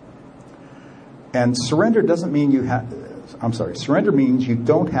 And surrender doesn't mean surrender means you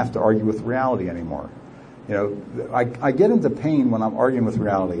don't have to argue with reality anymore. I get into pain when I'm arguing with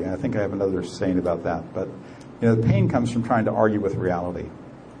reality. And I think I have another saying about that. But, the pain comes from trying to argue with reality.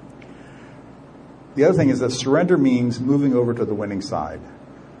 The other thing is that surrender means moving over to the winning side.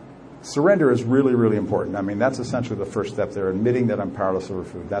 Surrender is really, really important. I mean, that's essentially the first step there, admitting that I'm powerless over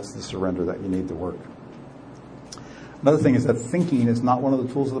food. That's the surrender that you need to work. Another thing is that thinking is not one of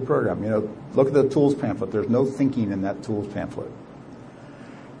the tools of the program. Look at the tools pamphlet. There's no thinking in that tools pamphlet.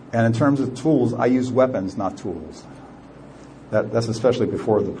 And in terms of tools, I use weapons, not tools. That's especially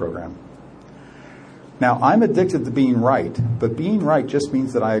before the program. Now, I'm addicted to being right, but being right just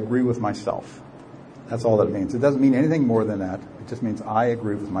means that I agree with myself. That's all that it means. It doesn't mean anything more than that. It just means I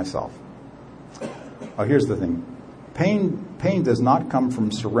agree with myself. Now, here's the thing. Pain does not come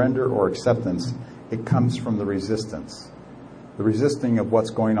from surrender or acceptance. It comes from the resistance. The resisting of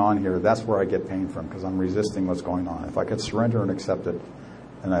what's going on here, that's where I get pain from, because I'm resisting what's going on. If I could surrender and accept it,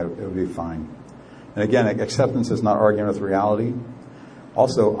 then it would be fine. And again, acceptance is not arguing with reality.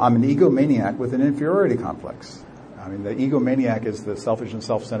 Also, I'm an egomaniac with an inferiority complex. I mean, the egomaniac is the selfish and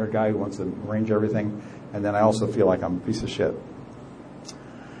self-centered guy who wants to arrange everything. And then I also feel like I'm a piece of shit.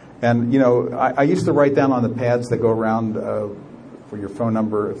 And, I used to write down on the pads that go around for your phone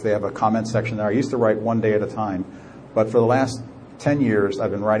number, if they have a comment section there, I used to write one day at a time. But for the last 10 years,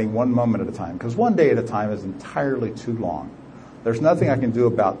 I've been writing one moment at a time, because one day at a time is entirely too long. There's nothing I can do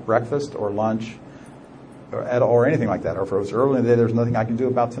about breakfast or lunch or anything like that. Or if it was early in the day, there's nothing I can do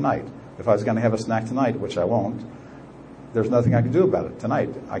about tonight. If I was going to have a snack tonight, which I won't, there's nothing I can do about it tonight.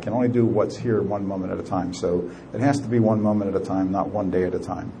 I can only do what's here one moment at a time. So it has to be one moment at a time, not one day at a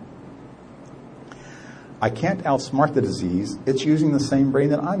time. I can't outsmart the disease. It's using the same brain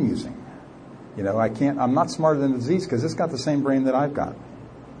that I'm using. I'm not smarter than the disease because it's got the same brain that I've got.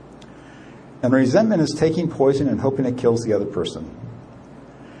 And resentment is taking poison and hoping it kills the other person.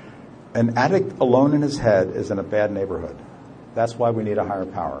 An addict alone in his head is in a bad neighborhood. That's why we need a higher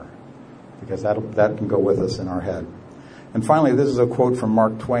power, because that can go with us in our head. And finally, this is a quote from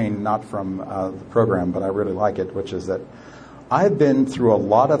Mark Twain, not from the program, but I really like it, which is that I've been through a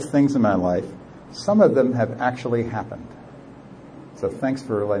lot of things in my life. Some of them have actually happened. So thanks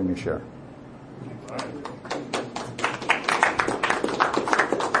for letting me share.